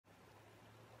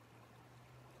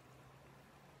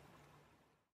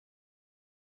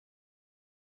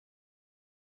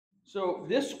So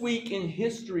this week in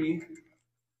history,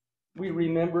 we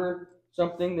remember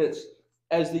something that's,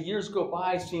 as the years go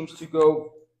by, seems to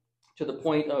go to the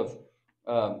point of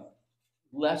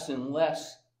less and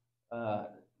less.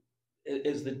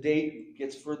 As the date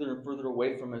gets further and further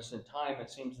away from us in time,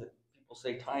 it seems that people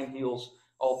say time heals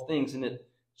all things, and it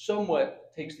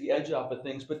somewhat takes the edge off of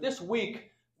things. But this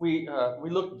week, we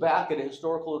look back at a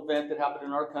historical event that happened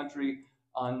in our country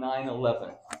on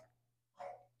 9/11.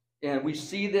 And we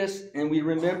see this, and we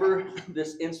remember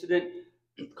this incident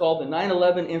called the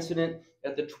 9/11 incident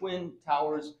at the Twin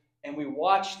Towers, and we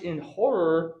watched in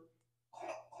horror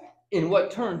in what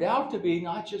turned out to be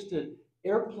not just an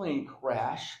airplane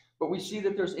crash, but we see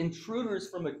that there's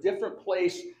intruders from a different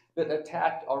place that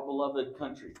attacked our beloved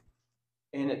country.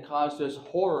 And it caused us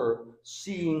horror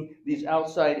seeing these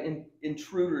outside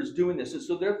intruders doing this. And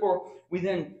so therefore, we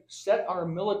then set our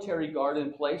military guard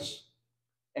in place,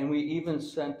 and we even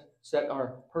set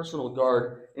our personal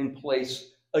guard in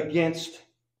place against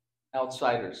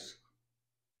outsiders.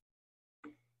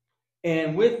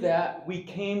 And with that, we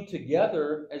came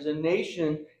together as a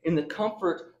nation in the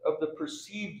comfort of the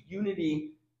perceived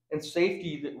unity and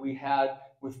safety that we had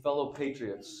with fellow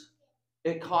patriots.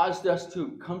 It caused us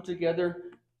to come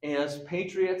together as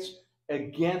patriots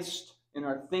against, in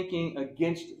our thinking,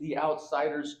 against the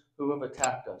outsiders who have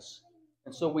attacked us.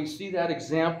 And so we see that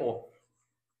example.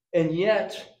 And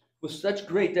yet, with such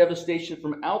great devastation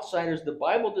from outsiders, the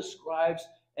Bible describes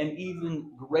an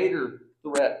even greater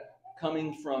threat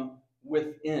coming from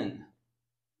within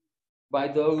by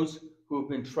those who have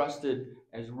been trusted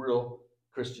as real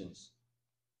Christians.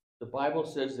 The Bible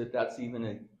says that that's even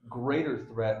a greater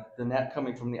threat than that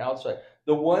coming from the outside.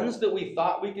 The ones that we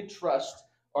thought we could trust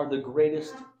are the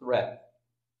greatest threat.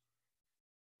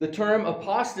 The term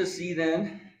apostasy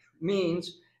then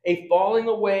means a falling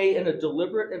away and a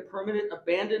deliberate and permanent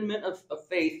abandonment of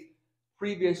faith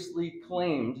previously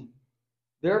claimed.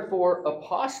 Therefore,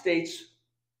 apostates,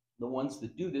 the ones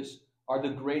that do this, are the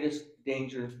greatest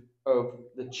danger of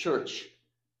the church.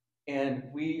 And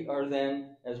we are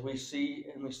then, as we see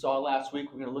and we saw last week,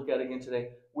 we're going to look at it again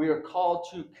today, we are called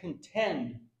to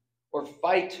contend or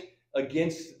fight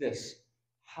against this.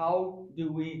 How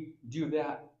do we do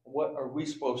that? What are we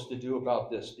supposed to do about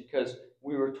this? Because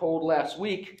we were told last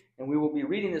week, and we will be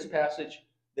reading this passage,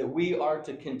 that we are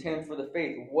to contend for the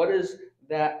faith. What does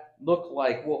that look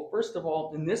like? Well, first of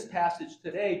all, in this passage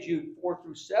today, Jude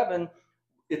 4-7,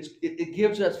 it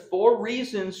gives us 4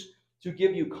 reasons to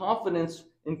give you confidence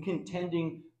in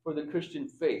contending for the Christian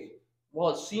faith. While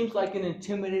it seems like an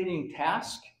intimidating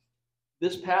task,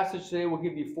 this passage today will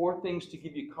give you 4 things to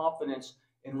give you confidence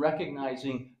in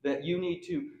recognizing that you need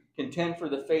to contend for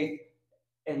the faith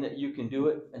and that you can do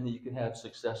it and that you can have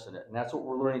success in it. And that's what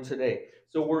we're learning today.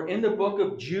 So we're in the book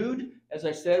of Jude. As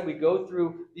I said, we go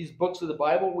through these books of the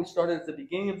Bible. We started at the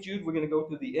beginning of Jude. We're going to go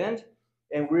through the end.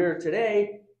 And we're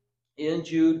today in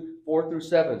Jude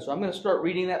 4-7. So I'm going to start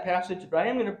reading that passage, but I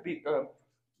am going to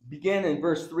begin in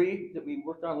verse 3 that we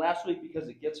worked on last week because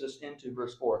it gets us into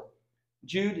verse 4.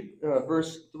 Jude,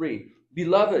 verse 3.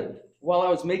 Beloved, while I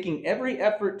was making every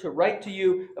effort to write to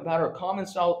you about our common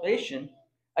salvation,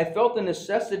 I felt the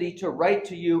necessity to write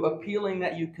to you, appealing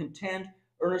that you contend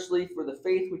earnestly for the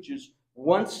faith which is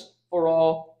once for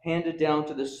all handed down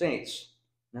to the saints.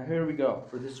 Now here we go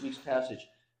for this week's passage.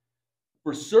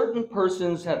 For certain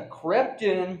persons have crept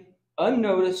in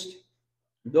unnoticed,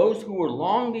 those who were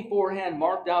long beforehand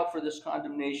marked out for this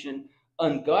condemnation,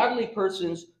 ungodly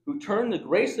persons who turn the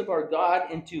grace of our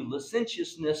God into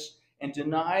licentiousness and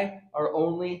deny our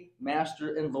only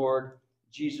Master and Lord,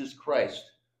 Jesus Christ.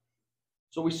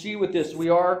 So we see with this, we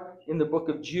are in the book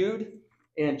of Jude,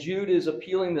 and Jude is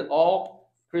appealing that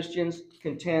all Christians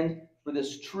contend for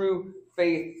this true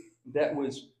faith that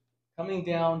was coming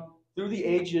down through the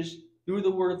ages, through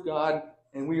the Word of God,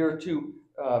 and we are to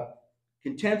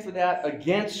contend for that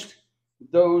against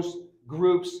those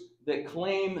groups that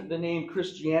claim the name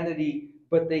Christianity,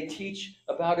 but they teach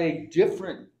about a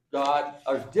different God,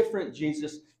 a different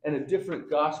Jesus, and a different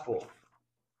gospel.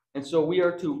 And so we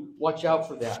are to watch out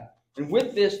for that. And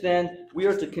with this, then, we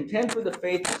are to contend for the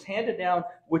faith that's handed down,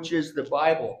 which is the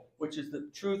Bible, which is the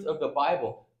truth of the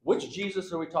Bible. Which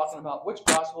Jesus are we talking about? Which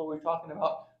gospel are we talking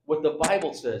about? What the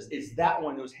Bible says is that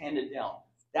one that was handed down.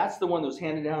 That's the one that was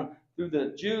handed down through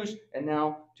the Jews and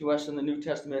now to us in the New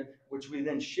Testament, which we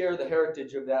then share the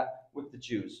heritage of that with the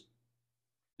Jews.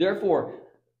 Therefore,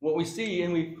 what we see,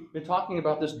 and we've been talking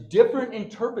about this, different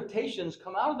interpretations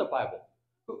come out of the Bible.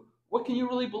 What can you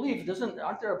really believe?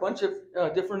 Aren't there a bunch of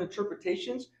different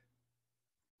interpretations?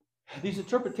 These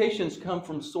interpretations come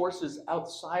from sources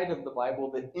outside of the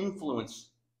Bible that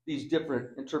influence these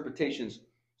different interpretations.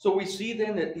 So we see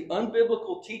then that the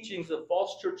unbiblical teachings of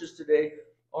false churches today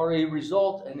are a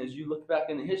result, and as you look back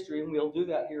into history, and we'll do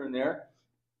that here and there,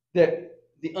 that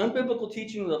the unbiblical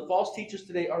teachings of false teachers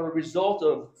today are a result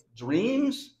of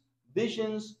dreams,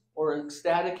 visions, or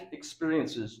ecstatic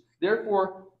experiences.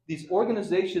 Therefore, these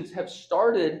organizations have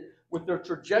started with their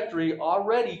trajectory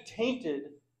already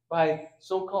tainted by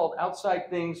so-called outside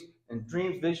things and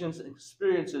dreams, visions, and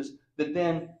experiences that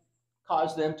then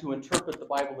cause them to interpret the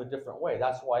Bible a different way.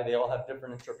 That's why they all have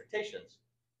different interpretations,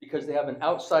 because they have an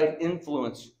outside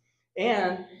influence.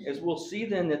 And as we'll see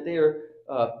then that they are,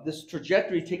 this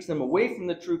trajectory takes them away from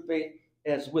the true faith,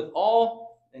 as with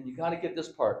all, and you got to get this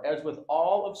part, as with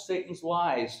all of Satan's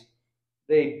lies,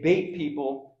 they bait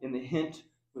people with a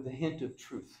hint of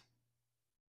truth.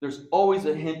 There's always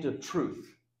a hint of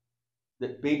truth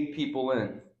that bait people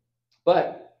in.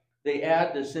 But they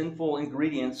add the sinful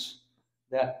ingredients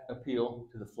that appeal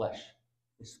to the flesh.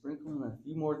 They sprinkle in a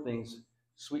few more things,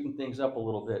 sweeten things up a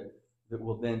little bit, that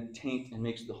will then taint and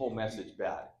makes the whole message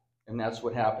bad. And that's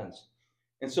what happens.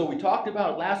 And so we talked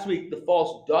about last week the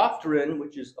false doctrine,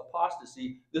 which is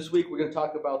apostasy. This week we're going to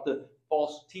talk about the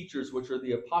false teachers, which are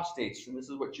the apostates. And this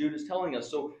is what Jude is telling us.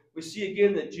 So we see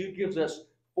again that Jude gives us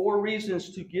 4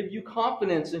 reasons to give you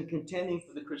confidence in contending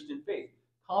for the Christian faith.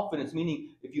 Confidence, meaning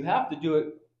if you have to do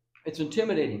it, it's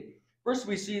intimidating. First,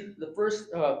 we see the first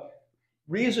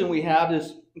reason we have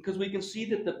is because we can see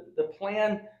that the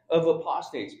plan of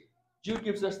apostates. Jude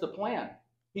gives us the plan.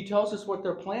 He tells us what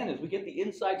their plan is. We get the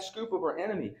inside scoop of our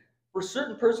enemy. For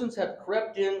certain persons have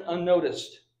crept in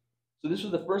unnoticed. So this is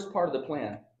the first part of the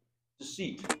plan.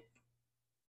 Deceit.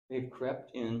 They've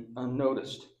crept in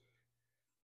unnoticed.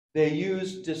 They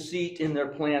use deceit in their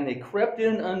plan. They crept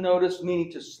in unnoticed,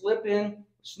 meaning to slip in,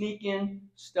 sneak in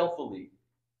stealthily.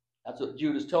 That's what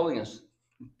Jude is telling us.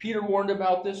 Peter warned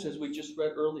about this, as we just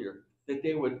read earlier, that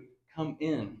they would come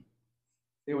in.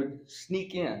 They would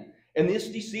sneak in. And these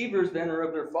deceivers then are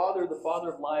of their father, the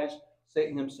father of lies,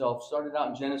 Satan himself. Started out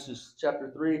in Genesis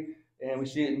chapter 3, and we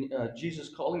see it in,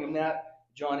 Jesus calling him that,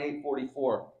 John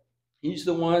 8:44. He's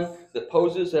the one that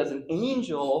poses as an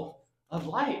angel of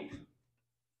light.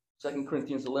 2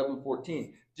 Corinthians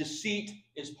 11:14. Deceit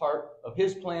is part of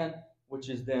his plan, which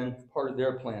is then part of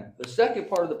their plan. The second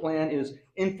part of the plan is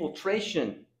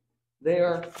infiltration. They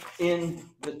are in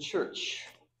the church.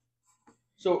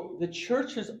 So the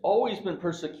church has always been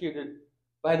persecuted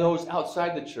by those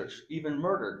outside the church, even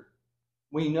murdered.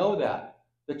 We know that.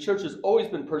 The church has always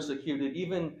been persecuted,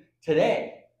 even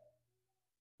today.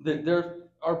 That there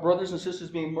are brothers and sisters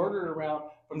being murdered around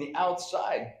from the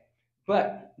outside.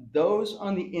 But those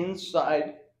on the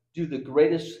inside do the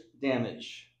greatest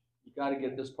damage. You got to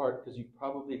get this part because you've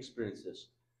probably experienced this.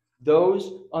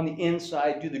 Those on the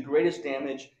inside do the greatest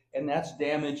damage, and that's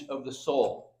damage of the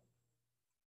soul.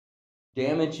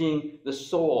 Damaging the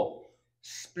soul.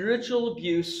 Spiritual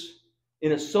abuse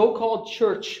in a so-called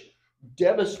church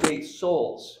devastates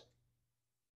souls,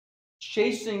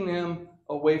 chasing them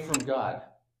away from God.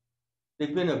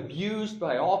 They've been abused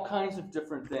by all kinds of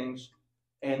different things,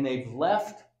 and they've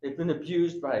left. They've been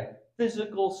abused by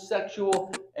physical,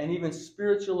 sexual, and even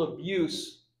spiritual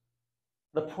abuse.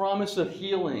 The promise of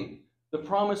healing, the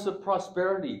promise of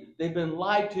prosperity. They've been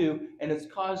lied to, and it's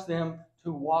caused them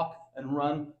to walk and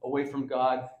run away from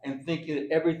God and thinking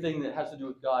that everything that has to do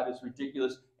with God is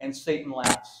ridiculous, and Satan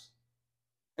laughs.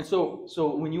 And so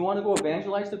when you want to go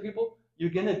evangelize to people,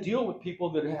 you're going to deal with people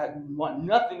that want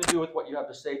nothing to do with what you have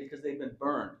to say because they've been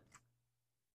burned.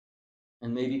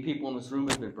 And maybe people in this room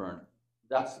have been burned.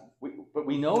 But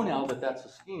we know now that that's a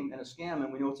scheme and a scam,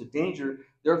 and we know it's a danger.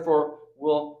 Therefore,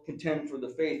 we'll contend for the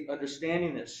faith,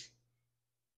 understanding this.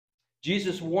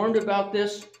 Jesus warned about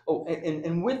this. Oh,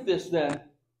 and with this then,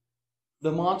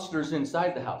 the monsters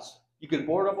inside the house. You could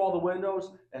board up all the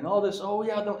windows and all this, oh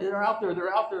yeah, they're out there,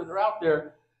 they're out there, they're out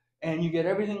there. And you get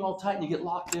everything all tight and you get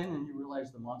locked in and you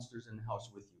realize the monster's in the house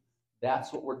with you.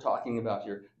 That's what we're talking about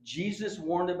here. Jesus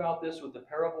warned about this with the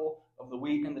parable of the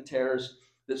wheat and the tares,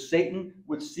 that Satan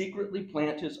would secretly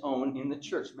plant his own in the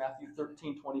church. Matthew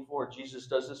 13:24. Jesus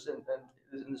does this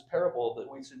in this parable of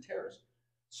the wheat and tares.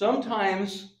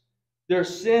 Sometimes their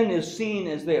sin is seen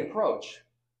as they approach.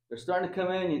 They're starting to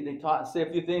come in, they say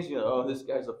a few things, you know, oh, this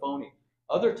guy's a phony.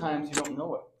 Other times you don't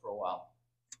know it for a while.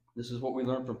 This is what we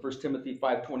learned from 1 Timothy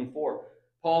 5:24.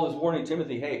 Paul is warning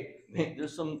Timothy, hey,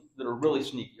 there's some that are really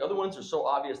sneaky. Other ones are so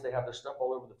obvious they have their stuff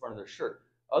all over the front of their shirt.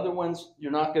 Other ones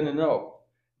you're not going to know.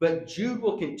 But Jude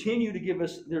will continue to give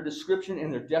us their description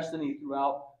and their destiny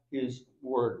throughout his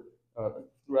word,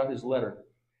 throughout his letter.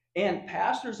 And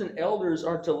pastors and elders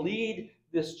are to lead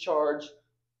this charge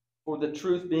for the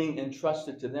truth being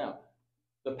entrusted to them.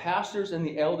 The pastors and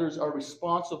the elders are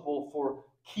responsible for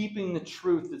keeping the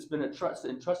truth that's been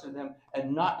entrusted to them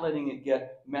and not letting it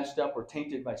get messed up or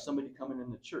tainted by somebody coming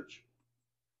in the church.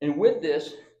 And with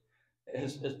this,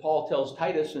 as Paul tells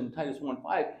Titus in Titus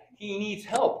 1:5, he needs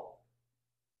help.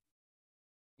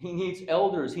 He needs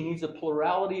elders. He needs a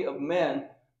plurality of men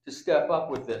to step up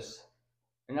with this.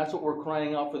 And that's what we're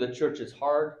crying out for the church. It's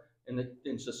hard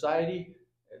in society.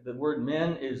 The word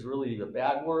men is really a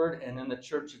bad word, and in the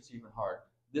church it's even hard.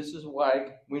 This is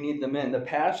why we need the men. The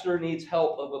pastor needs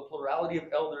help of a plurality of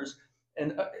elders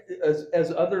and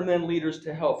as other men leaders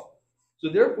to help. So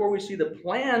therefore we see the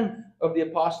plan of the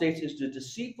apostates is to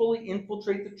deceitfully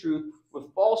infiltrate the truth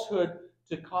with falsehood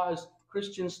to cause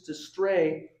Christians to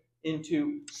stray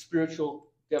into spiritual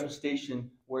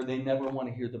devastation where they never want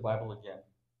to hear the Bible again.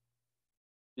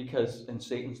 And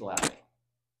Satan's laughing.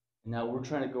 And now we're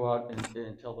trying to go out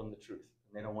and tell them the truth.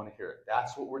 And they don't want to hear it.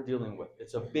 That's what we're dealing with.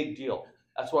 It's a big deal.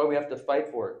 That's why we have to fight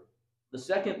for it. The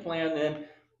second plan then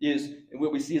is,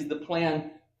 what we see is the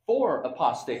plan for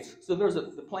apostates. So there's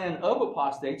the plan of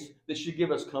apostates that should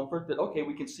give us comfort that, okay,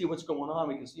 we can see what's going on.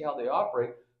 We can see how they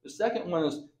operate. The second one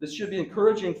is, this should be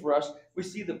encouraging for us. We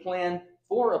see the plan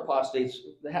for apostates.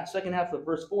 The second half of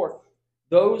verse 4.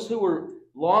 Those who were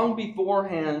long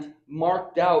beforehand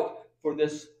marked out for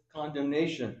this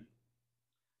condemnation.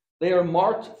 They are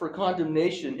marked for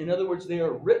condemnation. In other words, they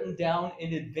are written down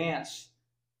in advance.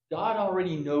 God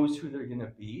already knows who they're going to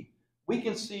be. We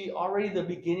can see already the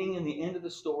beginning and the end of the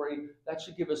story. That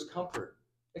should give us comfort.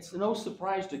 It's no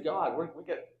surprise to God. We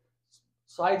get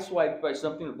sideswiped by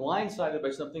something or blindsided by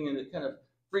something, and it kind of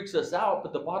freaks us out.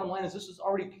 But the bottom line is this is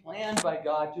already planned by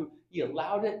God. He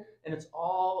allowed it, and it's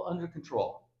all under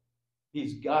control.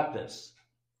 He's got this.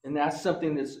 And that's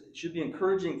something that should be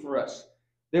encouraging for us.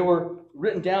 They were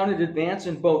written down in advance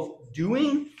in both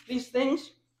doing these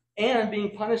things and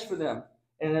being punished for them.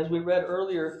 And as we read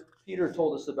earlier, Peter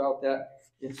told us about that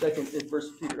in 2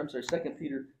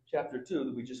 Peter chapter 2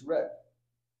 that we just read.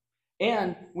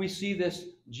 And we see this,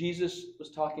 Jesus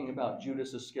was talking about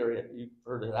Judas Iscariot. You've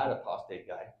heard of that apostate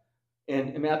guy.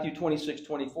 And in Matthew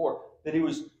 26:24, that he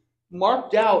was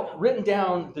marked out, written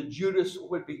down that Judas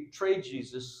would betray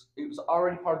Jesus. It was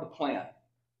already part of the plan.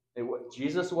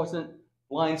 Jesus wasn't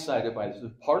blindsided by this. It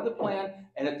was part of the plan,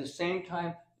 and at the same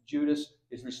time, Judas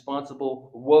is responsible.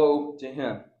 Woe to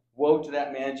him. Woe to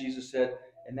that man, Jesus said,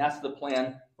 and that's the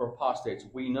plan for apostates.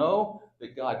 We know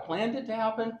that God planned it to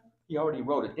happen. He already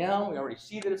wrote it down. We already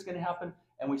see that it's going to happen,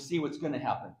 and we see what's going to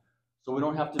happen. So we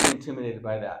don't have to be intimidated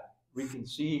by that. We can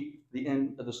see the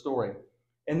end of the story.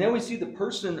 And then we see the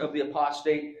person of the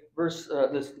apostate,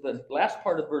 the last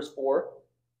part of verse 4.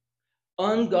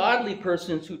 Ungodly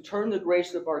persons who turn the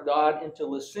grace of our God into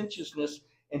licentiousness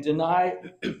and deny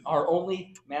our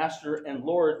only Master and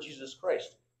Lord, Jesus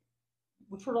Christ.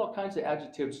 We've heard all kinds of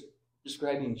adjectives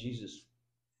describing Jesus,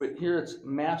 but here it's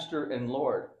Master and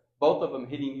Lord, both of them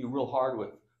hitting you real hard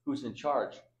with who's in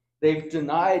charge. They've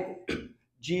denied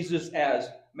Jesus as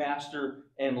Master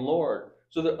and Lord.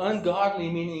 So the ungodly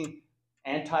meaning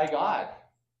anti-God,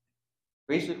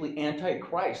 basically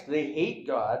anti-Christ. They hate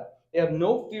God. They have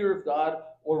no fear of God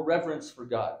or reverence for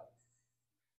God.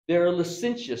 They're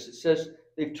licentious. It says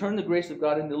they've turned the grace of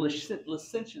God into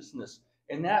licentiousness.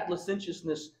 And that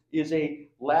licentiousness is a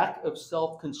lack of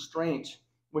self-constraint,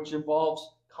 which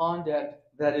involves conduct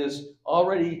that is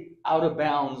already out of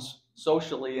bounds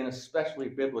socially and especially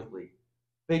biblically.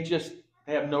 They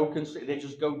have no constraint. They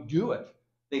just go do it.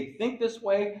 They think this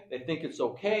way. They think it's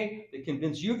okay. They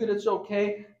convince you that it's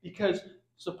okay because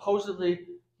supposedly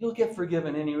you'll get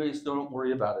forgiven anyways, don't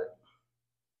worry about it.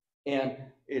 And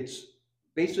it's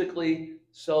basically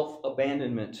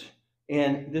self-abandonment.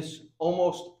 And this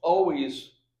almost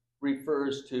always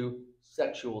refers to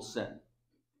sexual sin.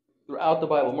 Throughout the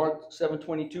Bible, Mark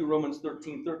 7:22, Romans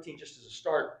 13:13, just as a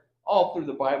start, all through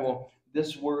the Bible,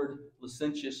 this word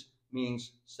licentious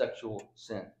means sexual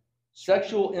sin.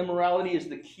 Sexual immorality is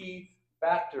the key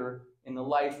factor in the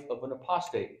life of an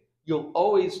apostate. You'll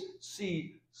always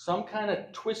see some kind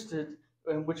of twisted,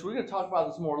 which we're going to talk about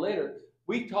this more later.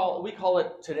 We call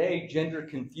it today gender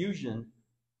confusion,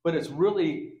 but it's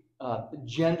really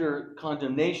gender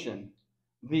condemnation.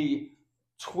 The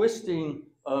twisting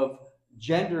of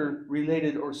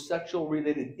gender-related or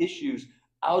sexual-related issues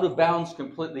out of bounds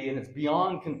completely, and it's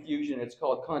beyond confusion. It's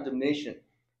called condemnation.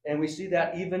 And we see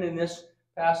that even in this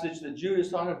passage that Jude is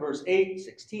talking, verse 8,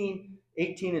 16,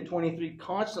 18, and 23,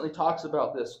 constantly talks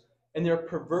about this. And they're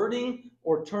perverting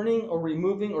or turning or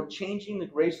removing or changing the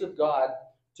grace of God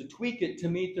to tweak it to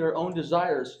meet their own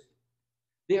desires.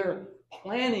 They're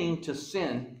planning to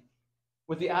sin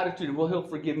with the attitude of, well, he'll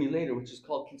forgive me later, which is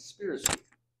called conspiracy.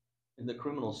 in the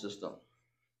criminal system.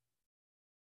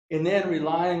 And then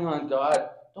relying on God.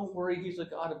 Don't worry, he's a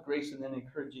God of grace, and then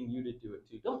encouraging you to do it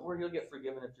too. Don't worry, you'll get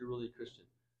forgiven if you're really a Christian.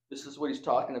 This is what he's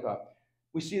talking about.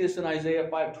 We see this in Isaiah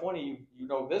 5:20. You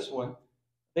know this one.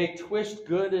 They twist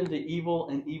good into evil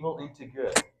and evil into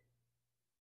good.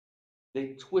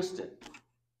 They twist it.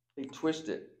 They twist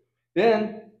it.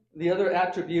 Then the other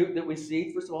attribute that we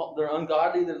see, first of all, they're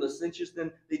ungodly, they're licentious,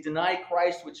 then they deny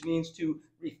Christ, which means to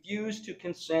refuse to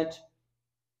consent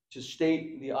to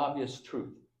state the obvious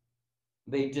truth.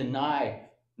 They deny,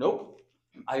 nope,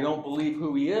 I don't believe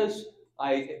who he is.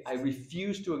 I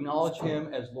refuse to acknowledge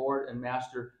him as Lord and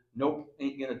Master. Nope,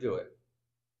 ain't going to do it.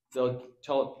 They'll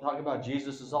talk about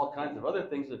Jesus as all kinds of other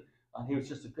things. That he was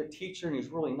just a good teacher, and he's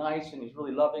really nice, and he's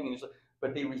really loving, and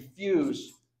but they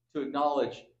refuse to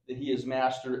acknowledge that he is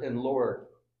Master and Lord.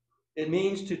 It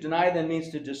means to deny them means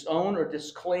to disown or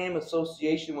disclaim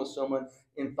association with someone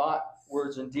in thought,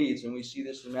 words, and deeds. And we see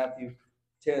this in Matthew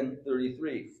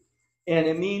 10:33. And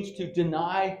it means to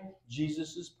deny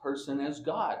Jesus' person as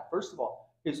God. First of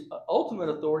all, his ultimate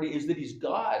authority is that he's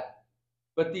God.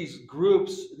 But these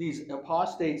groups, these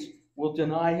apostates, will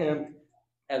deny him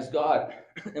as God.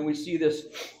 And we see this,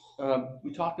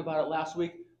 we talked about it last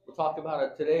week. We'll talk about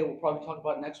it today. We'll probably talk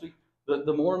about it next week.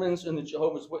 The Mormons and the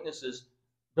Jehovah's Witnesses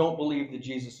don't believe that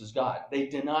Jesus is God. They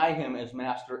deny him as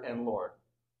Master and Lord.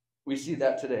 We see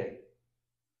that today.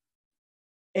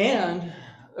 And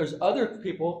there's other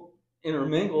people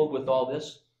intermingled with all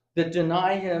this that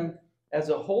deny him as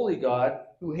a holy God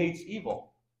who hates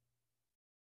evil.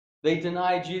 They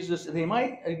deny Jesus. They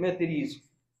might admit that he's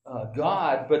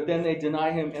God, but then they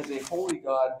deny him as a holy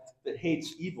God that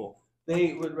hates evil.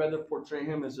 They would rather portray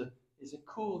him as a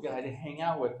cool guy to hang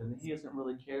out with, and he doesn't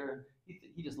really care.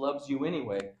 He just loves you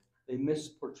anyway. They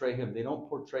misportray him. They don't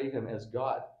portray him as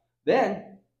God.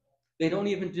 Then they don't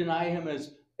even deny him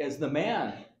as the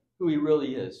man who he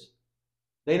really is.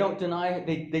 They don't deny.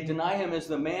 They deny him as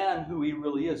the man who he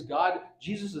really is. God,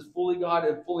 Jesus is fully God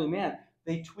and fully man.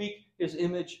 They tweak his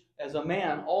image as a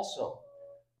man also,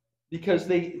 because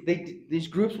these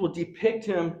groups will depict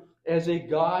him as a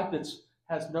God that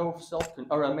has no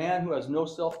or a man who has no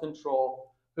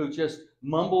self-control, who just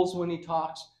mumbles when he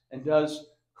talks and does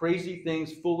crazy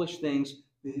things, foolish things.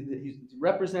 He's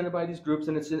represented by these groups,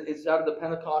 and it's out of the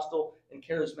Pentecostal and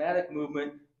charismatic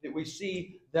movement that we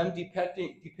see them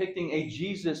depicting a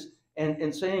Jesus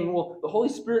and saying, well, the Holy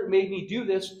Spirit made me do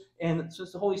this, and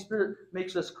since the Holy Spirit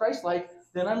makes us Christ-like,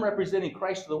 then I'm representing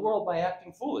Christ to the world by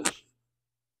acting foolish.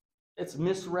 It's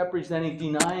misrepresenting,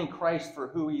 denying Christ for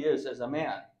who he is as a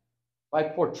man. By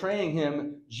portraying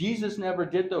him, Jesus never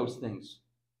did those things.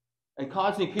 And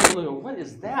causing people to go, what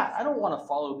is that? I don't want to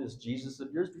follow this Jesus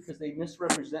of yours, because they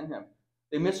misrepresent him.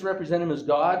 They misrepresent him as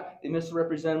God. They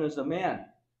misrepresent him as a man.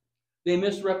 They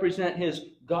misrepresent his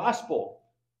gospel.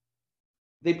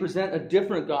 They present a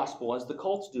different gospel, as the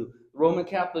cults do. The Roman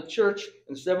Catholic Church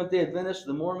and the Seventh-day Adventists,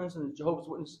 the Mormons and the Jehovah's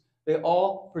Witnesses, they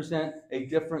all present a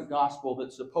different gospel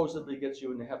that supposedly gets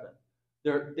you into heaven.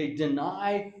 They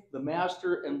deny the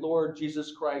Master and Lord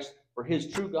Jesus Christ for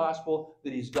his true gospel,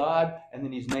 that he's God, and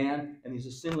that he's man, and he's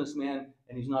a sinless man,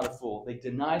 and he's not a fool. They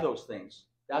deny those things.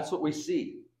 That's what we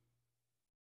see.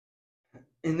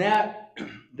 In that,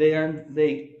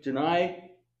 they deny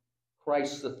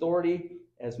Christ's authority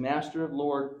as Master and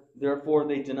Lord. Therefore,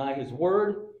 they deny his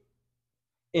word,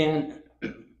 and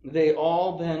they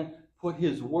all then put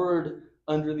his word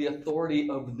under the authority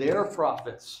of their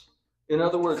prophets. In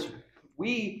other words,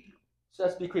 we,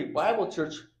 Sesame Creek Bible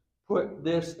Church, put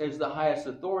this as the highest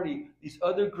authority. These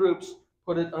other groups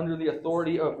put it under the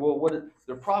authority of, well, what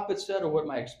their prophet said, or what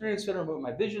my experience said, or what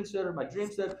my vision said, or my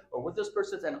dream said, or what this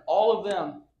person said, and all of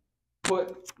them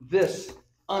put this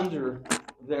under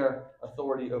their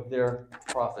authority of their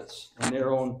prophets and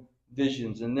their own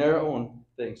visions and their own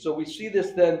things. So we see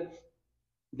this then,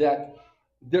 that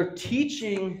their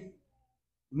teaching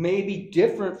may be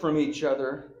different from each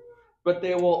other, but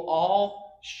they will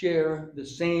all share the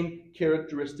same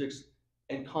characteristics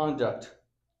and conduct.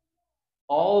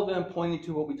 All of them pointing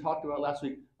to what we talked about last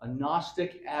week, a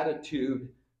Gnostic attitude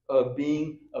of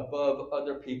being above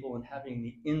other people and having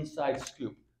the inside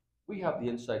scoop. We have the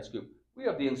inside scoop. We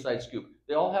have the inside scoop.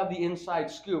 They all have the inside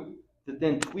scoop that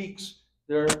then tweaks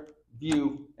their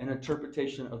view and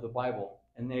interpretation of the Bible.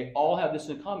 And they all have this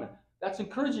in common. That's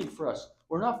encouraging for us.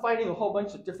 We're not fighting a whole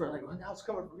bunch of different, like, well, now it's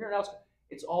coming from here, now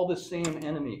it's all the same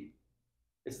enemy.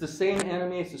 It's the same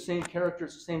enemy, it's the same character,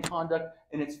 it's the same conduct,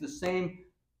 and it's the same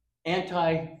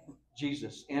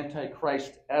anti-Jesus,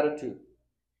 anti-Christ attitude.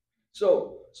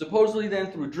 So, supposedly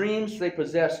then, through dreams, they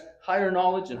possess higher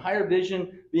knowledge and higher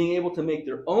vision, being able to make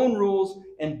their own rules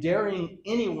and daring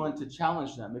anyone to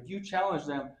challenge them. If you challenge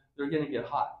them, they're going to get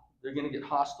hot. They're going to get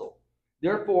hostile.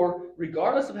 Therefore,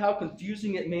 regardless of how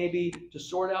confusing it may be to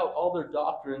sort out all their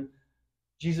doctrine,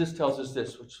 Jesus tells us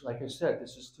this, which, like I said,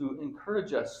 this is to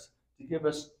encourage us, to give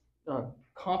us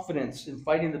confidence in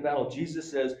fighting the battle. Jesus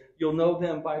says, you'll know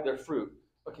them by their fruit.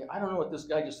 Okay, I don't know what this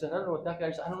guy just said. I don't know what that guy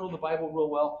just said. I don't know the Bible real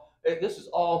well. This is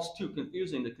all too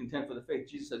confusing to contend for the faith.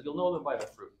 Jesus says, you'll know them by their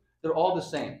fruit. They're all the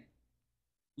same.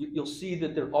 You'll see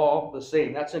that they're all the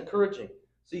same. That's encouraging.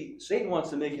 See, Satan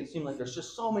wants to make it seem like there's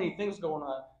just so many things going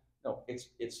on. No,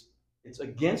 it's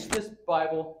against this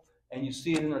Bible, and you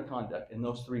see it in their conduct, in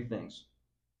those three things.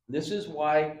 This is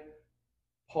why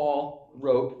Paul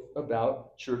wrote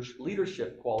about church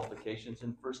leadership qualifications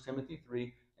in 1 Timothy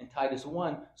 3 and Titus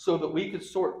 1, so that we could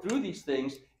sort through these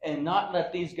things and not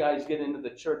let these guys get into the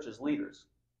church as leaders.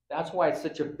 That's why it's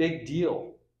such a big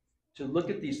deal to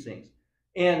look at these things.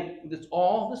 And it's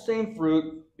all the same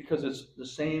fruit because it's the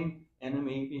same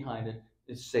enemy behind it.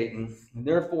 It's Satan. And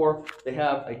therefore, they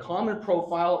have a common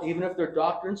profile, even if their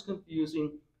doctrine's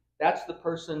confusing. That's the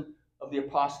person of the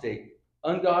apostate.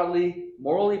 Ungodly,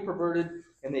 morally perverted,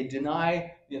 and they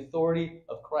deny the authority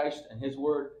of Christ and his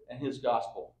word and his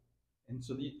gospel. And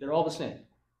so they're all the same.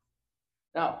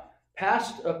 Now,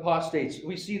 past apostates,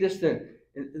 we see this then.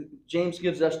 James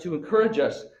gives us to encourage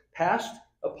us. Past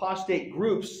apostate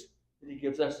groups that he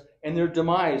gives us and their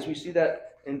demise. We see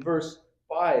that in verse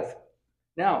 5.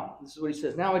 Now, this is what he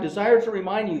says. Now I desire to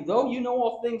remind you, though you know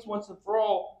all things once and for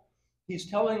all, he's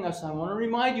telling us, I want to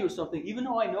remind you of something, even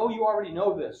though I know you already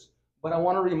know this, but I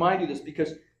want to remind you this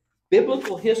because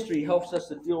biblical history helps us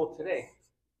to deal with today.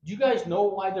 Do you guys know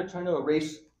why they're trying to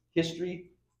erase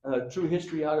history, true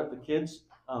history out of the kids'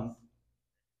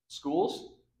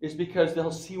 schools? It's because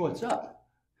they'll see what's up.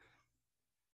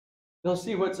 They'll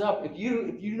see what's up. If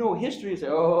you know history and say,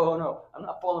 oh, no, I'm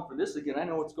not falling for this again. I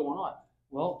know what's going on.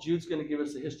 Well, Jude's going to give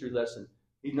us a history lesson.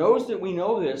 He knows that we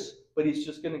know this, but he's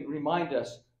just going to remind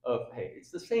us of, hey,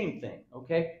 it's the same thing,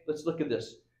 okay? Let's look at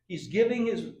this. He's giving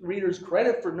his readers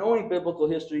credit for knowing biblical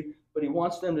history, but he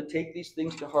wants them to take these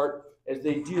things to heart as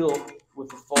they deal with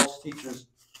the false teachers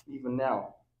even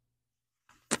now.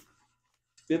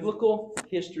 Biblical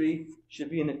history should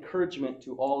be an encouragement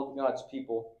to all of God's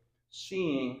people,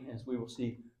 seeing, as we will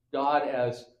see, God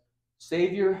as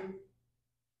Savior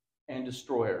and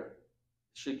Destroyer.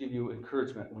 It should give you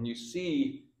encouragement. When you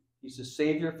see he's the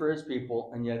Savior for his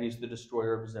people, and yet he's the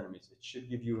destroyer of his enemies, it should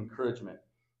give you encouragement.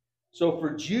 So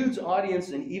for Jude's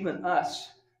audience and even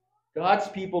us, God's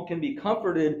people can be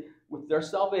comforted with their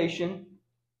salvation,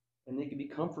 and they can be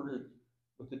comforted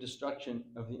with the destruction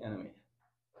of the enemy.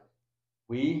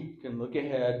 We can look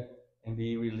ahead and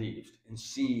be relieved and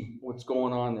see what's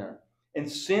going on there. And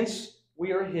since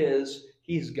we are his,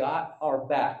 he's got our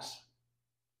backs.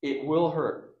 It will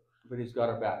hurt, but he's got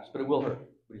our backs. But it will hurt,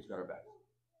 but he's got our backs.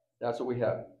 That's what we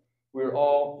have. We're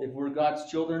all, if we're God's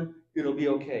children, it'll be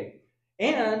okay.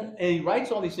 And he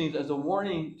writes all these things as a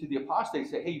warning to the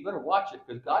apostates. Say, hey, you better watch it,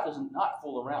 because God does not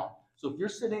fool around. So if you're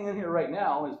sitting in here right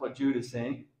now, is what Jude is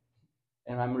saying,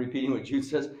 and I'm repeating what Jude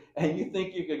says, and you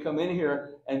think you could come in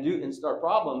here and start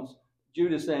problems,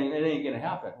 Jude is saying it ain't going to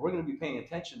happen. We're going to be paying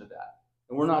attention to that.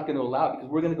 And we're not going to allow it, because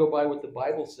we're going to go by what the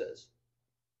Bible says.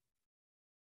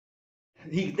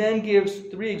 He then gives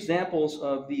 3 examples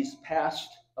of these past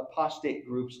apostate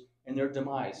groups and their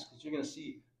demise, because you're going to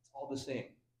see it's all the same.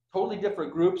 Totally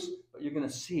different groups, but you're going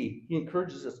to see. He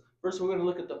encourages us. First, we're going to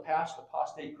look at the past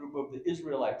apostate group of the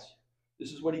Israelites.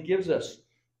 This is what he gives us.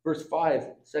 Verse 5,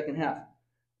 second half.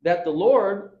 That the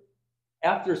Lord,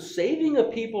 after saving a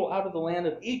people out of the land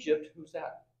of Egypt, who's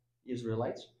that? The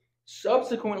Israelites,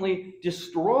 subsequently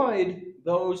destroyed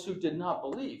those who did not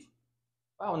believe.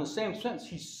 Wow, in the same sense,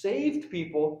 he saved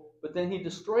people, but then he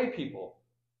destroyed people,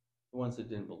 the ones that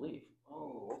didn't believe.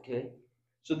 Oh, okay.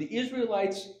 So the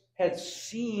Israelites had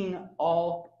seen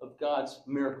all of God's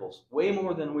miracles, way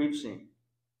more than we've seen.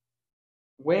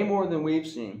 Way more than we've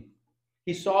seen.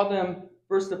 He saw them,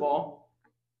 first of all,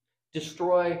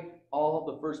 destroy all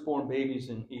the firstborn babies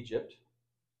in Egypt.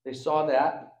 They saw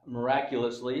that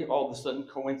miraculously, all of a sudden,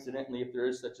 coincidentally, if there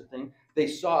is such a thing. They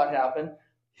saw it happen.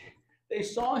 They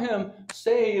saw him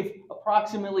save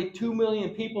approximately 2 million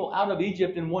people out of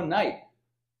Egypt in one night.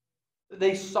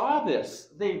 They saw this.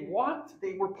 They walked.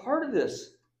 They were part of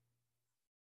this.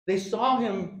 They saw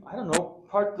him, I don't know,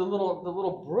 part the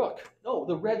little brook. No,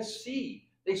 the Red Sea.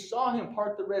 They saw him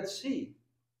part the Red Sea.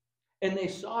 And they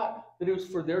saw that it was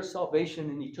for their salvation,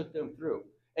 and he took them through.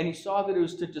 And he saw that it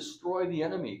was to destroy the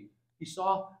enemy. He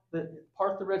saw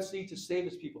part the Red Sea to save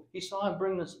his people. He saw him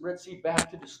bring this Red Sea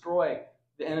back to destroy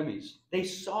the enemies. They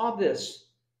saw this.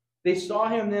 They saw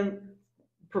him then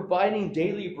providing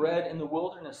daily bread in the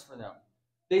wilderness for them.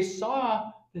 They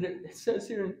saw that it says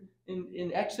here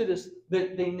in Exodus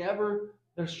that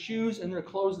their shoes and their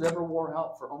clothes never wore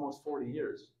out for almost 40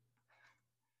 years.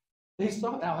 They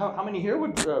saw. Now, how many here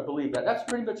would believe that? That's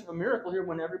pretty much of a miracle here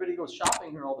when everybody goes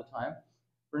shopping here all the time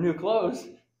for new clothes.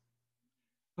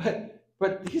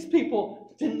 But these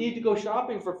people didn't need to go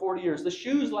shopping for 40 years. The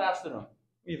shoes lasted them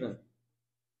even.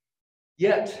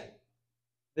 Yet,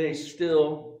 they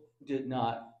still did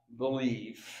not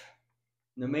believe.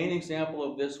 And the main example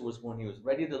of this was when he was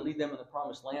ready to lead them in the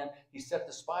promised land. He sent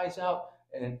the spies out,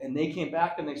 and they came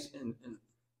back, and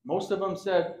most of them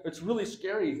said, it's really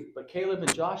scary. But Caleb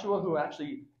and Joshua, who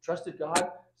actually trusted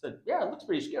God, said, yeah, it looks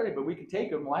pretty scary, but we can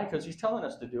take him. Why? Because he's telling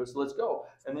us to do it, so let's go.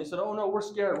 And they said, oh, no, we're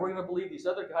scared. We're going to believe these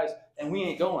other guys, and we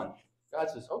ain't going. God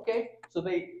says, okay. So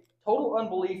total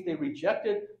unbelief, they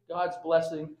rejected God's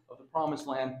blessing of the promised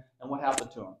land, and what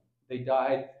happened to them? They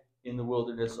died in the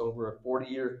wilderness over a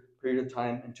 40-year period of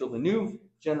time until the new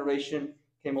generation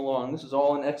came along. This is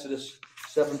all in Exodus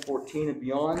 7:14 and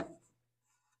beyond.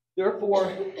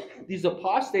 Therefore, these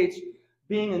apostates,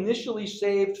 being initially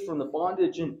saved from the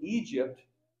bondage in Egypt,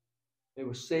 they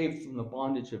were saved from the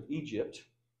bondage of Egypt,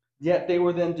 yet they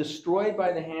were then destroyed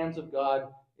by the hands of God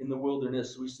in the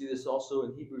wilderness. We see this also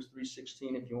in Hebrews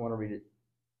 3:16 if you want to read it.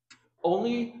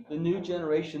 Only the new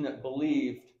generation that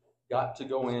believed got to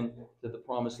go in to the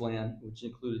promised land, which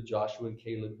included Joshua and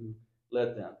Caleb who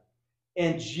led them.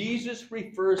 And Jesus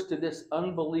refers to this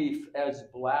unbelief as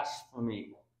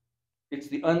blasphemy. It's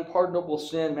the unpardonable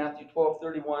sin, Matthew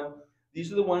 12:31.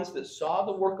 These are the ones that saw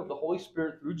the work of the Holy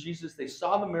Spirit through Jesus. They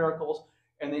saw the miracles,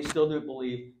 and they still didn't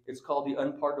believe. It's called the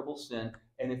unpardonable sin.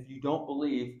 And if you don't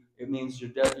believe, it means you're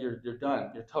dead. You're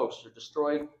done. You're toast. You're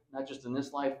destroyed, not just in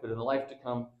this life, but in the life to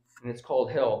come. And it's called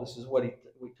hell. This is what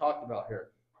we talked about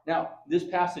here. Now, this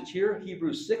passage here,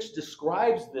 Hebrews 6,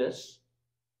 describes this.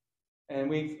 And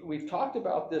we've talked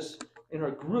about this in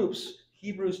our groups.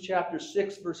 Hebrews chapter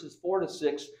 6, verses 4 to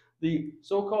 6. The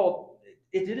so-called,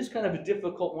 it is kind of a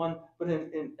difficult one, but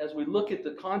as we look at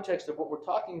the context of what we're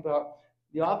talking about,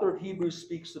 the author of Hebrews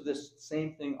speaks of this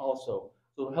same thing also.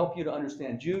 So it'll help you to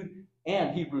understand Jude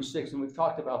and Hebrews 6, and we've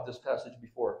talked about this passage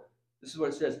before. This is what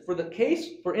it says.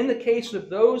 For in the case of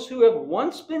those who have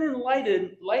once been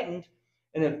enlightened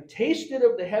and have tasted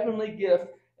of the heavenly gift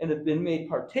and have been made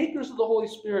partakers of the Holy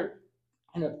Spirit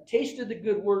and have tasted the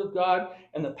good word of God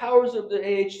and the powers of the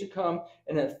age to come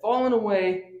and have fallen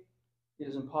away, it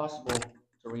is impossible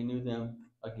to renew them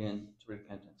again to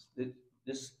repentance.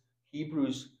 This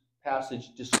Hebrews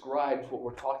passage describes what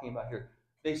we're talking about here.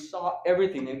 They saw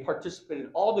everything. They participated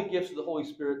in all the gifts of the Holy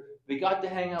Spirit. They got to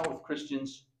hang out with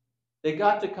Christians. They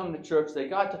got to come to church. Do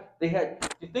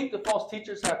you think the false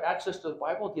teachers have access to the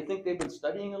Bible? Do you think they've been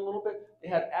studying it a little bit? They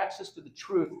had access to the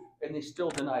truth, and they still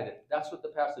denied it. That's what the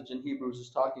passage in Hebrews is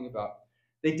talking about.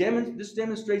 This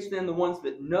demonstrates then the ones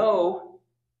that know,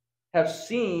 have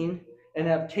seen, and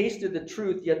have tasted the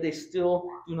truth, yet they still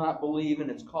do not believe,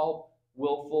 and it's called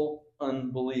willful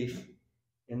unbelief.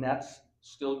 And that's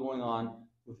still going on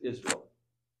with Israel.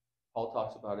 Paul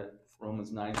talks about it,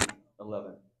 Romans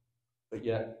 9:11. But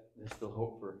yet, there's still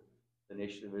hope for the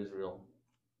nation of Israel.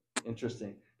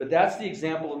 Interesting. But that's the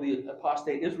example of the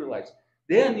apostate Israelites.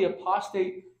 Then the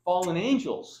apostate fallen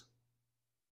angels.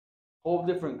 Whole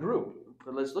different group.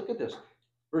 But let's look at this.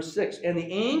 Verse 6. And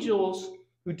the angels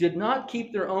who did not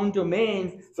keep their own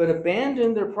domain, but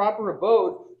abandoned their proper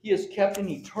abode, he has kept in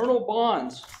eternal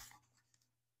bonds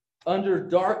under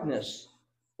darkness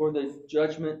for the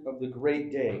judgment of the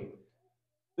great day.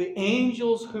 The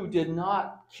angels who did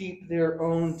not keep their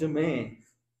own domain.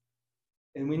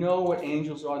 And we know what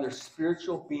angels are. They're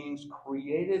spiritual beings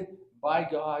created by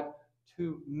God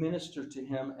to minister to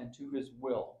him and to his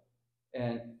will.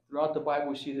 And throughout the Bible,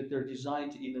 we see that they're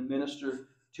designed to even minister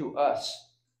to us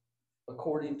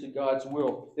according to God's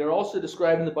will. They're also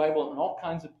described in the Bible in all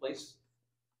kinds of places.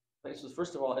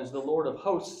 First of all, as the Lord of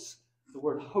hosts. The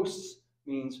word hosts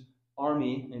means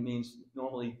army. It means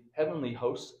normally heavenly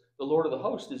hosts. The Lord of the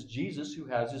host is Jesus, who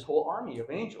has his whole army of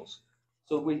angels.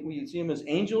 So we see them as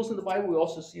angels in the Bible. We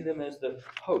also see them as the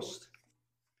host.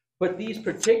 But these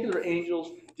particular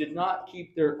angels did not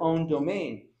keep their own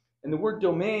domain. And the word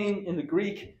domain in the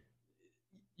Greek,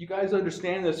 you guys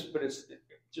understand this, but it's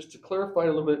just to clarify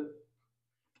a little bit.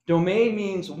 Domain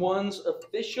means one's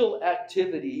official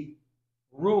activity,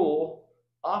 rule,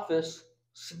 office,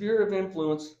 sphere of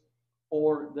influence,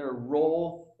 or their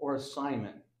role or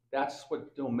assignment. That's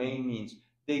what domain means.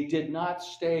 They did not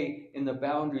stay in the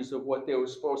boundaries of what they were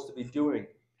supposed to be doing.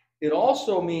 It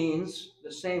also means,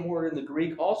 the same word in the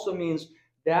Greek also means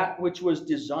that which was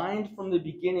designed from the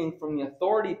beginning from the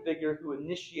authority figure who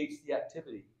initiates the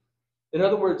activity. In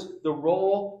other words, the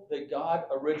role that God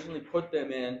originally put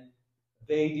them in,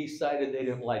 they decided they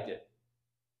didn't like it,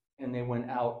 and they went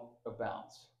out of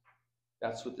bounds.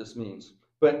 That's what this means.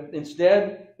 But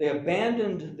instead, they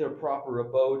abandoned their proper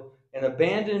abode. And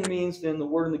abandon means, then the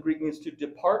word in the Greek means to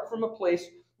depart from a place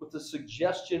with the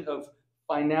suggestion of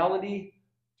finality,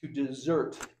 to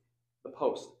desert the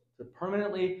post, to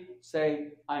permanently say,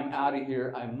 I'm out of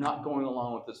here, I'm not going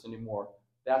along with this anymore.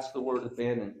 That's the word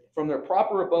abandon. From their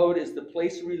proper abode is the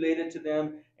place related to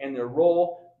them and their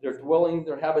role, their dwelling,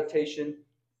 their habitation.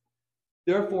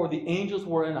 Therefore, the angels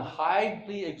were in a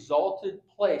highly exalted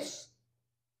place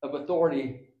of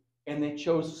authority, and they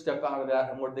chose to step out of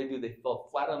that. And what did they do? They fell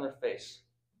flat on their face.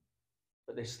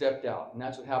 But they stepped out. And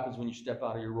that's what happens when you step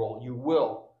out of your role. You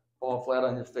will fall flat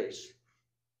on your face.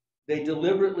 They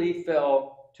deliberately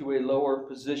fell to a lower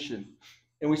position.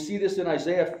 And we see this in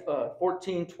Isaiah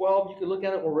 14:12. You can look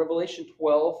at it, or Revelation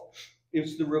 12.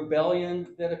 It's the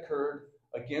rebellion that occurred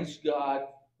against God,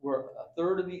 where a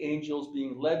third of the angels,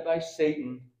 being led by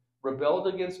Satan, rebelled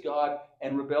against God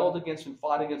and rebelled against and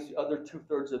fought against the other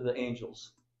 2/3 of the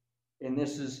angels. And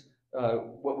this is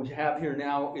what we have here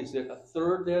now, is that a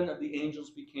third then of the angels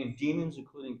became demons,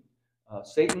 including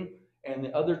Satan, and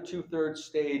the other 2/3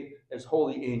 stayed as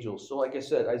holy angels. So like I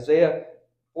said, Isaiah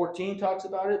 14 talks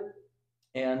about it,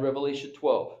 and Revelation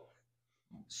 12.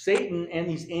 Satan and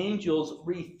these angels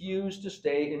refused to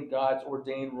stay in God's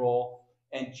ordained role.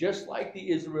 And just like the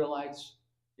Israelites,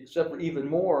 except for even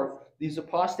more, these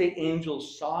apostate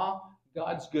angels saw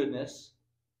God's goodness.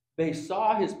 They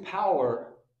saw his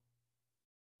power.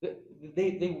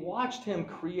 They watched him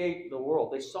create the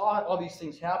world. They saw all these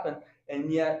things happen,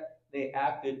 and yet they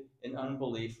acted in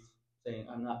unbelief, saying,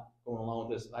 I'm not going along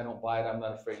with this. I don't buy it. I'm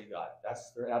not afraid of God.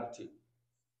 That's their attitude.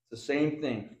 It's the same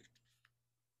thing.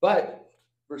 But,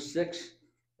 verse 6,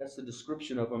 that's the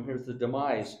description of them. Here's the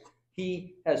demise.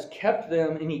 He has kept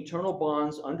them in eternal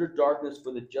bonds under darkness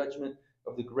for the judgment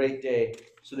of the great day.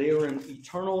 So they are in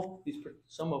eternal,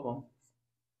 some of them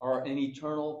are in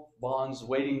eternal bonds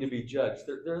waiting to be judged.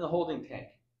 They're in the holding tank.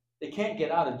 They can't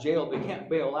get out of jail. They can't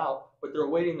bail out, but they're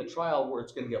awaiting the trial where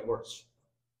it's going to get worse.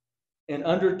 And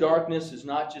under darkness is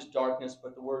not just darkness,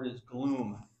 but the word is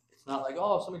gloom. It's not like,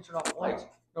 oh, somebody turn off the lights.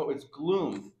 No, it's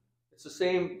gloom. It's the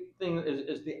same thing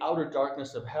as the outer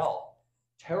darkness of hell.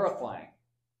 Terrifying.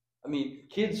 I mean,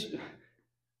 kids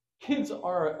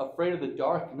are afraid of the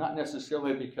dark, not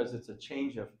necessarily because it's a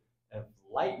change of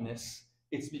lightness.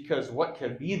 It's because what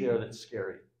can be there that's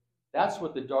scary. That's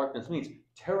what the darkness means.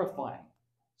 Terrifying.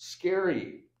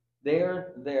 Scary.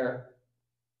 They're there.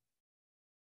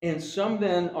 And some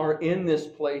then are in this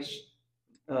place,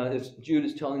 as Jude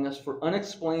is telling us, for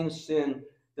unexplained sin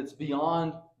that's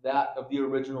beyond that of the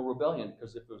original rebellion.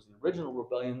 Because if it was the original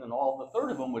rebellion, then all the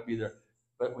third of them would be there.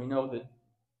 But we know that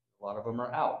a lot of them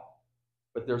are out.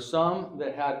 But there's some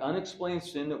that had unexplained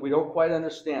sin that we don't quite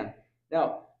understand.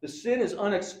 Now, the sin is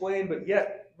unexplained, but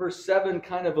yet verse 7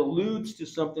 kind of alludes to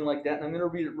something like that. And I'm going to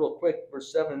read it real quick,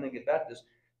 verse 7, and then get back to this.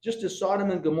 Just as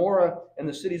Sodom and Gomorrah and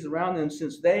the cities around them,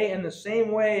 since they, in the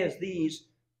same way as these,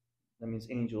 that means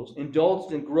angels,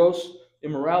 indulged in gross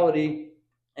immorality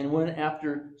and went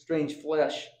after strange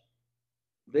flesh,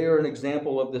 they are an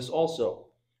example of this also.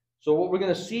 So what we're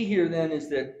going to see here then is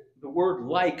that the word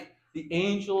like, the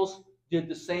angels did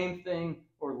the same thing,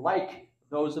 or like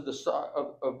those of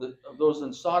those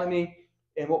in sodomy.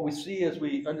 And what we see as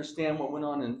we understand what went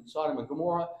on in Sodom and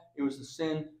Gomorrah, it was the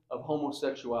sin of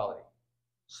homosexuality.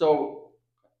 So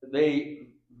they,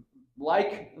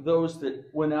 like those that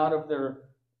went out of their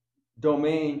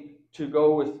domain to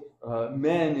go with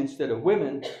men instead of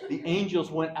women, the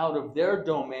angels went out of their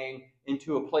domain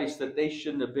into a place that they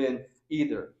shouldn't have been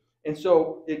either. And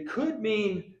so it could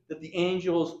mean that the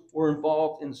angels were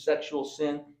involved in sexual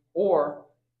sin, or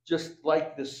just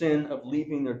like the sin of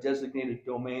leaving their designated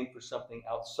domain for something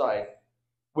outside,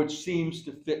 which seems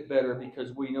to fit better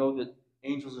because we know that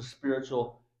angels are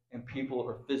spiritual and people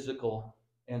are physical.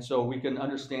 And so we can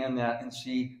understand that and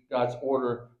see God's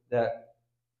order, that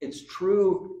it's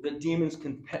true that demons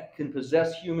can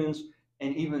possess humans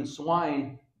and even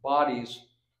swine bodies,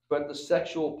 but the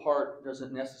sexual part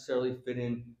doesn't necessarily fit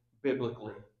in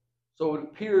biblically. So it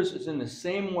appears as in the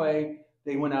same way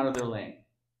they went out of their lane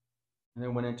and they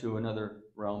went into another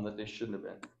realm that they shouldn't have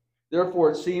been.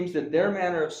 Therefore, it seems that their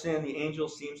manner of sin, the angel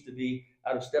seems to be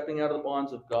out of stepping out of the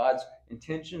bonds of God's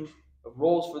intention of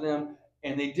roles for them,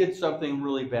 and they did something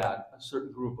really bad, a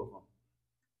certain group of them.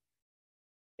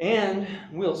 And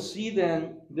we'll see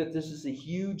then that this is a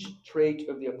huge trait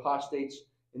of the apostates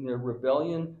in their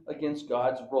rebellion against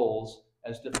God's roles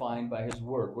as defined by his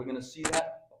word. We're going to see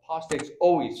that apostates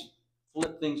always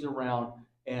flip things around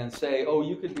and say, oh,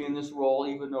 you could be in this role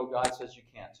even though God says you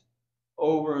can't.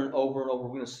 Over and over and over,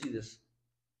 we're going to see this.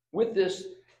 With this,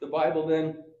 the Bible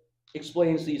then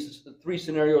explains these three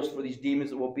scenarios for these demons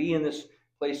that will be in this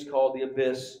place called the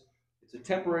abyss. It's a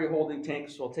temporary holding tank,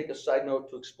 so I'll take a side note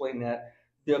to explain that.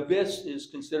 The abyss is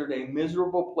considered a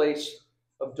miserable place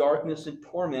of darkness and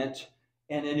torment,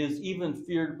 and it is even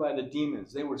feared by the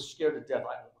demons. They were scared to death.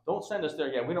 Don't send us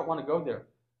there yet. We don't want to go there.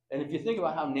 And if you think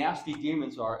about how nasty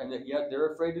demons are, and that yet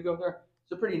they're afraid to go there,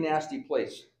 it's a pretty nasty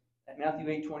place. Matthew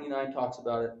 8:29 talks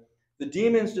about it. The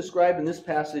demons described in this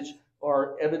passage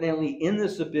are evidently in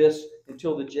this abyss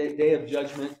until the day of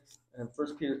judgment, and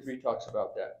 1 Peter 3 talks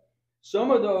about that.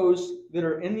 Some of those that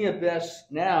are in the abyss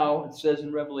now, it says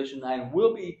in Revelation 9,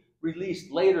 will be released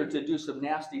later to do some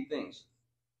nasty things.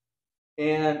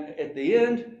 And at the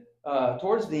end,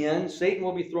 towards the end, Satan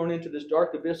will be thrown into this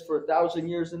dark abyss for 1,000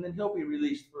 years, and then he'll be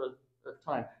released for a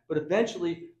time. But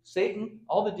eventually, Satan,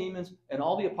 all the demons, and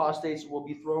all the apostates will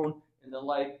be thrown in the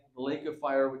lake of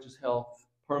fire, which is hell,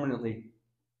 permanently.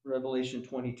 Revelation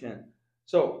 20:10.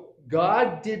 So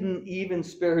God didn't even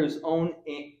spare his own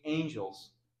angels.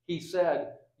 He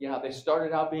said, yeah, they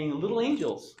started out being little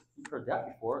angels. You've heard that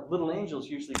before. Little angels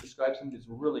usually describe something that's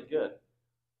really good.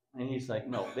 And he's like,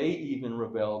 no, they even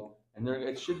rebelled. And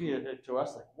it should be to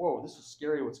us like, whoa, this is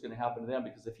scary what's going to happen to them.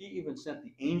 Because if he even sent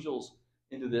the angels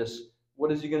into this,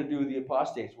 what is he going to do with the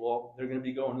apostates? Well, they're going to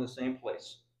be going to the same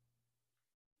place.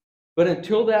 But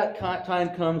until that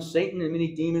time comes, Satan and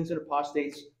many demons and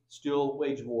apostates still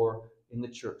wage war in the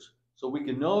church. So we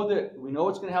know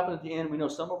what's going to happen at the end. We know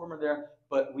some of them are there,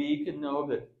 but we can know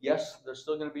that, yes, they're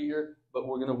still going to be here, but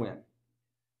we're going to win.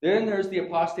 Then there's the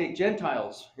apostate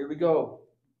Gentiles. Here we go.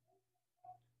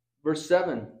 Verse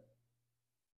 7.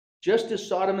 Just as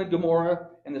Sodom and Gomorrah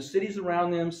and the cities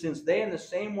around them, since they in the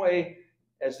same way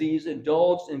as these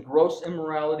indulged in gross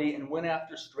immorality and went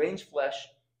after strange flesh,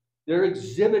 they're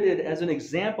exhibited as an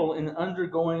example in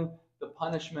undergoing the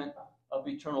punishment of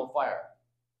eternal fire.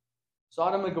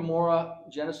 Sodom and Gomorrah,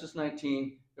 Genesis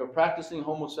 19, they were practicing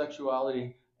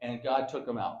homosexuality, and God took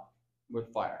them out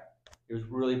with fire. It was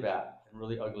really bad and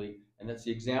really ugly, and that's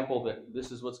the example that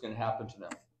this is what's going to happen to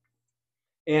them.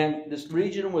 And this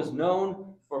region was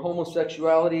known for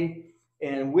homosexuality,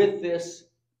 and with this,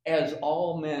 as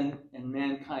all men and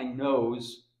mankind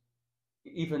knows,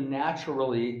 even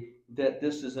naturally, that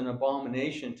this is an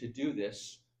abomination to do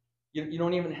this. You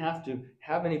don't even have to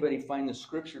have anybody find the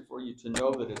scripture for you to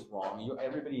know that it's wrong.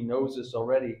 Everybody knows this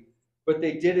already. But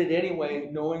they did it anyway,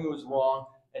 knowing it was wrong.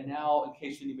 And now, in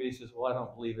case anybody says, well, I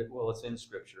don't believe it, well, it's in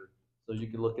scripture. So you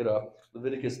can look it up.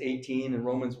 Leviticus 18 and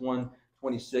Romans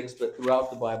 1:26, but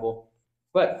throughout the Bible.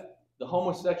 But the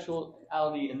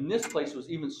homosexuality in this place was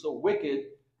even so wicked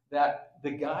that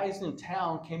the guys in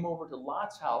town came over to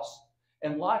Lot's house.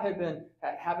 And Lot had been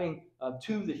having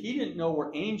two that he didn't know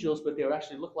were angels, but they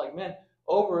actually looked like men,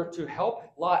 over to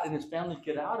help Lot and his family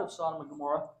get out of Sodom and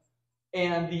Gomorrah.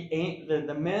 And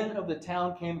the men of the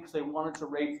town came because they wanted to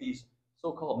rape these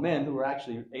so-called men who were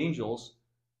actually angels.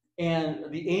 And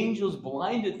the angels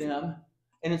blinded them.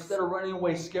 And instead of running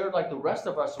away scared like the rest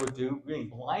of us would do, being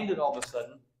blinded all of a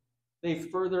sudden, they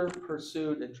further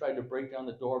pursued and tried to break down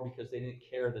the door because they didn't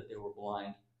care that they were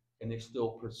blind. And they still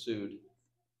pursued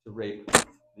to rape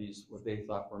these, what they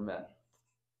thought were men.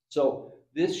 So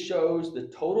this shows the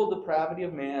total depravity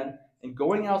of man and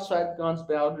going outside God's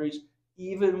boundaries,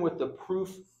 even with the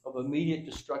proof of immediate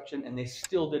destruction, and they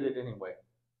still did it anyway.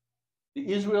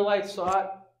 The Israelites saw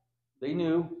it, they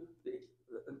knew,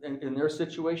 in their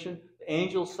situation. The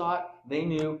angels saw it, they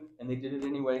knew, and they did it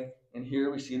anyway. And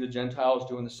here we see the Gentiles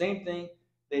doing the same thing.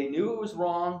 They knew it was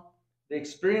wrong. They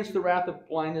experienced the wrath of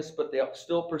blindness, but they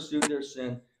still pursued their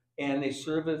sin. And they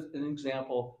serve as an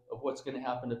example of what's going to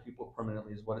happen to people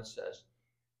permanently, is what it says.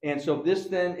 And so this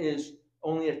then is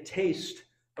only a taste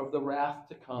of the wrath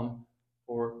to come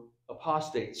for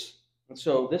apostates. And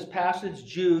so this passage,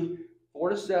 Jude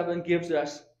 4-7, gives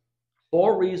us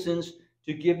 4 reasons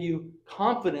to give you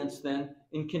confidence then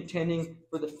in contending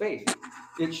for the faith.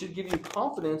 It should give you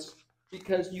confidence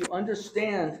because you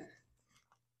understand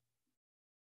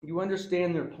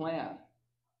their plan.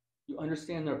 You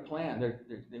understand their plan.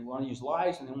 They want to use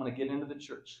lies and they want to get into the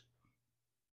church.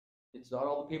 It's not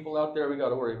all the people out there we got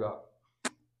to worry about.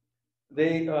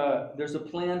 There's a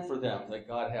plan for them that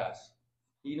God has.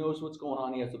 He knows what's going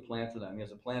on. He has a plan for them. He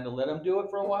has a plan to let them do it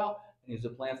for a while, and he has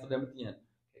a plan for them at the end.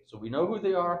 Okay, So we know who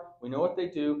they are. We know what they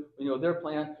do. We know their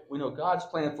plan. We know God's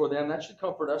plan for them. That should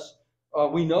comfort us.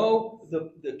 We know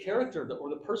the character or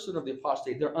the person of the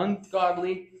apostate. They're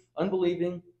ungodly,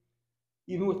 unbelieving,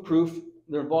 even with proof.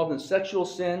 They're involved in sexual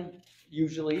sin,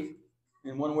 usually,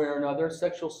 in one way or another.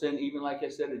 Sexual sin, even like I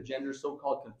said, engenders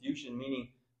so-called confusion, meaning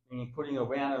putting a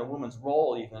man in a woman's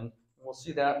role, even. And we'll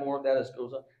see that more of that as it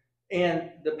goes on.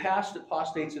 And the past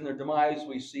apostates in their demise,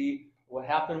 we see what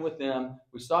happened with them.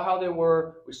 We saw how they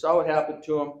were. We saw what happened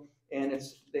to them. And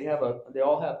they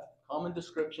all have common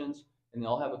descriptions, and they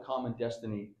all have a common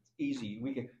destiny. It's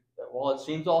easy. While it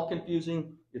seems all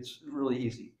confusing, it's really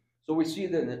easy. So we see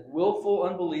that willful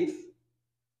unbelief,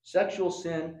 sexual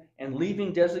sin, and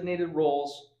leaving designated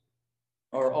roles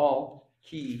are all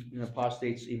key in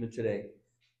apostates even today.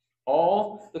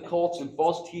 All the cults and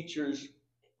false teachers,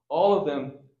 all of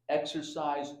them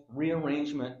exercise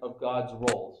rearrangement of God's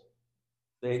roles.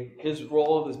 His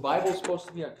role of his Bible is supposed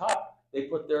to be on top. They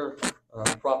put their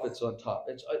prophets on top.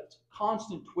 It's a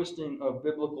constant twisting of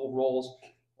biblical roles.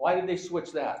 Why did they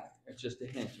switch that? It's just a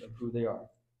hint of who they are.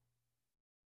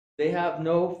 They have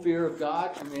no fear of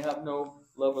God, and they have no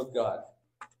love of God.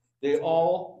 They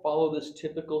all follow this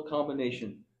typical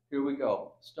combination. Here we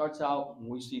go. Starts out, and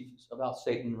we see about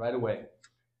Satan right away.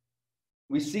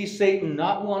 We see Satan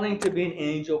not wanting to be an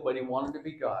angel, but he wanted to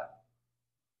be God.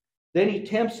 Then he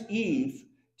tempts Eve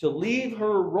to leave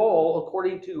her role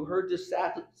according to her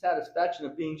dissatisfaction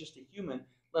of being just a human,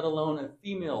 let alone a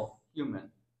female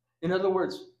human. In other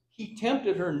words, he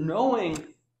tempted her knowing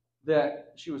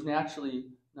that she was naturally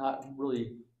not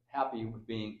really happy with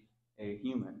being a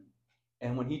human.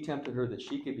 And when he tempted her that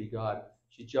she could be God,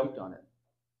 she jumped on it.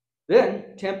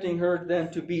 Then tempting her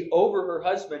then to be over her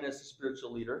husband as the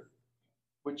spiritual leader,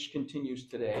 which continues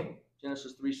today.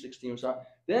 Genesis 3:16.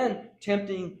 Then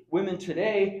tempting women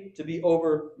today to be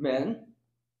over men,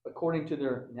 according to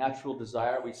their natural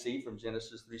desire, we see from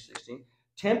Genesis 3:16.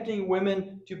 Tempting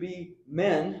women to be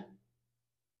men,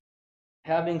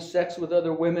 having sex with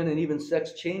other women and even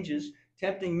sex changes.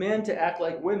 Tempting men to act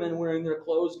like women, wearing their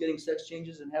clothes, getting sex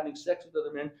changes, and having sex with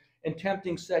other men, and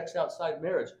tempting sex outside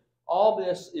marriage. All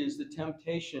this is the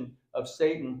temptation of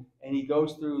Satan, and he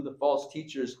goes through the false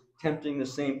teachers tempting the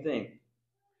same thing.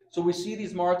 So we see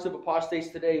these marks of apostates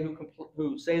today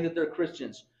who say that they're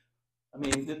Christians. I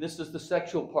mean, this is the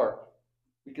sexual part.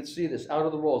 We can see this out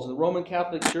of the roles. In the Roman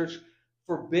Catholic Church,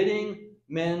 forbidding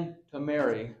men to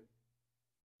marry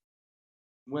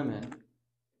women,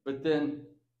 but then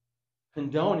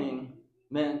condoning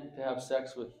men to have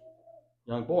sex with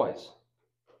young boys.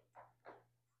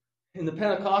 In the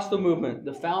Pentecostal movement,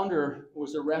 the founder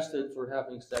was arrested for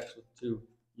having sex with 2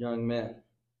 young men.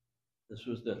 This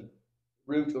was the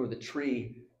root or the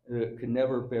tree that could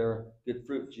never bear good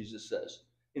fruit, Jesus says.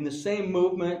 In the same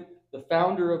movement, the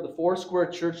founder of the Foursquare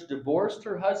Church divorced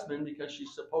her husband because she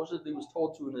supposedly was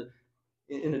told to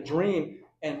in a dream,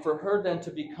 and for her then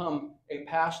to become a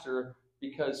pastor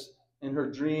because in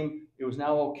her dream it was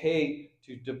now okay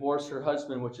to divorce her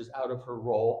husband, which is out of her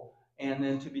role, and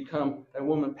then to become a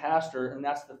woman pastor, and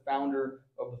that's the founder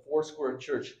of the Foursquare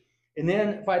Church. And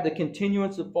then by the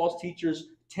continuance of false teachers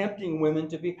tempting women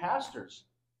to be pastors.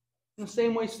 In the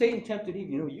same way Satan tempted Eve,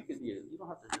 you don't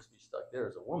have to just be stuck there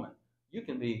as a woman. You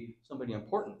can be somebody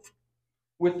important.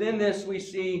 Within this, we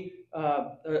see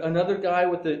another guy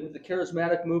with the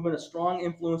charismatic movement, a strong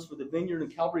influence for the Vineyard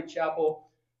and Calvary Chapel,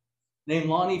 named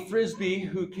Lonnie Frisbee,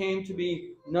 who came to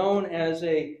be known as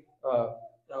a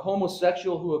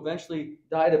homosexual who eventually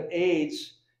died of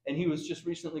AIDS, and he was just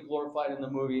recently glorified in the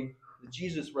movie The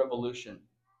Jesus Revolution.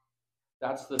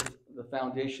 That's the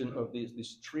foundation of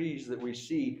these trees that we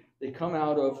see. They come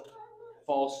out of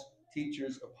false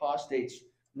teachers, apostates.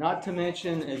 Not to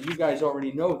mention, and you guys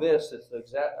already know this, it's the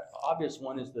exact obvious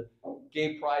one, is the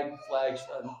gay pride flags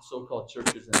on so-called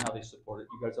churches and how they support it.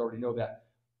 You guys already know that.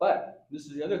 But this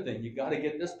is the other thing. You got to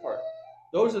get this part.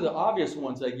 Those are the obvious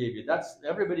ones I gave you.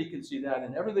 Everybody can see that,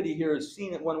 and everybody here has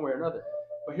seen it one way or another.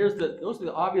 But those are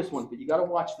the obvious ones, but you got to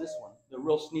watch this one, the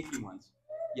real sneaky ones.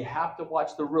 You have to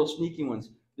watch the real sneaky ones.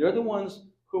 They're the ones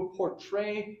who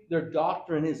portray their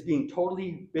doctrine as being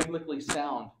totally biblically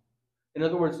sound. In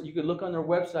other words, you could look on their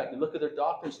website, you look at their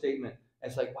doctrine statement, and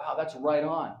it's like, wow, that's right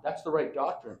on. That's the right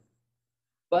doctrine.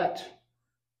 But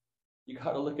you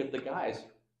got to look at the guys,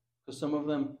 because some of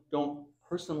them don't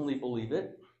personally believe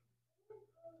it.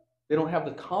 They don't have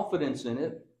the confidence in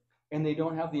it, and they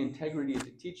don't have the integrity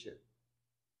to teach it.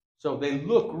 So they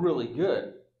look really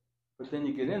good. But then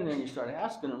you get in there and you start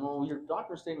asking them, well, your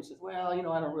doctrine statement says, well, I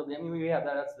don't really, we have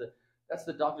that. That's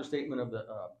the doctrine statement of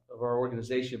our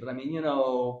organization. But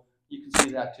you can see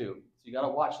that too. So you got to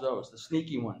watch those, the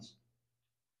sneaky ones.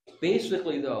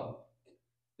 Basically, though,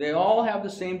 they all have the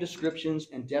same descriptions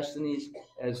and destinies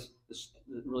as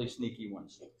the really sneaky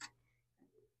ones.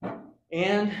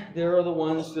 And there are the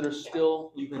ones that are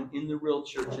still even in the real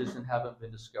churches and haven't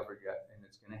been discovered yet, and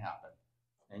it's going to happen.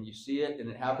 And you see it, and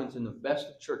it happens in the best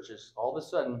of churches. All of a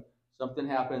sudden, something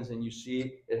happens, and you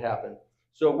see it happen.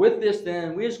 So with this,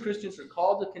 then, we as Christians are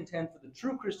called to contend for the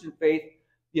true Christian faith.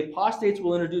 The apostates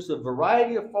will introduce a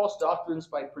variety of false doctrines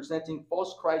by presenting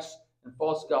false Christs and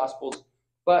false gospels,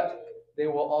 but they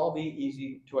will all be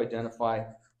easy to identify.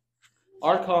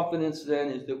 Our confidence, then,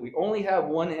 is that we only have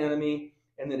one enemy,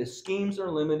 and that his schemes are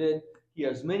limited. He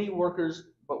has many workers,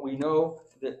 but we know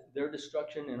that their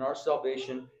destruction and our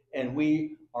salvation, and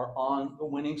we are on the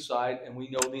winning side, and we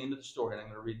know the end of the story. And I'm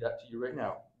going to read that to you right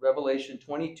now. Revelation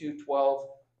 22:12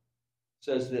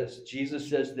 says this. Jesus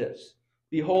says this,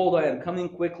 "Behold, I am coming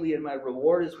quickly, and my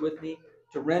reward is with me,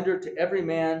 to render to every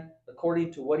man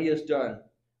according to what he has done.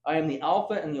 I am the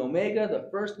Alpha and the Omega, the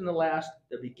first and the last,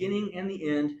 the beginning and the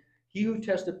end. He who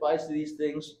testifies to these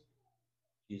things,"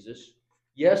 Jesus,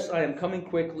 "yes, I am coming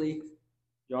quickly."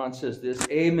 John says this,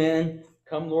 "Amen.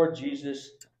 Come, Lord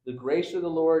Jesus. The grace of the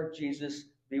Lord Jesus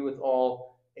be with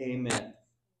all. Amen."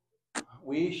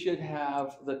 We should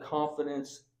have the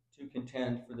confidence to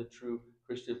contend for the true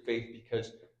Christian faith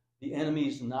because the enemy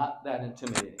is not that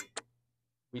intimidating.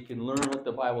 We can learn what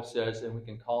the Bible says, and we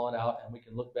can call it out, and we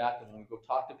can look back, and when we go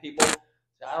talk to people,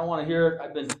 say, "I don't want to hear it.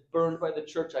 I've been burned by the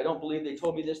church. I don't believe they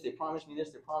told me this. They promised me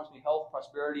this. They promised me health,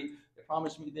 prosperity. They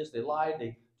promised me this. They lied.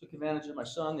 They took advantage of my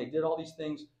son. They did all these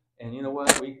things." And you know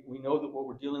what? We know that what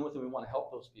we're dealing with, and we want to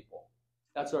help those people.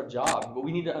 That's our job. But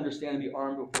we need to understand and be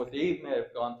armed with what they may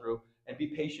have gone through and be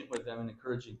patient with them and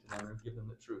encouraging to them and give them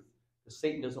the truth. Because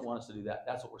Satan doesn't want us to do that.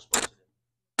 That's what we're supposed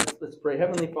to do. Let's pray.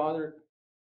 Heavenly Father,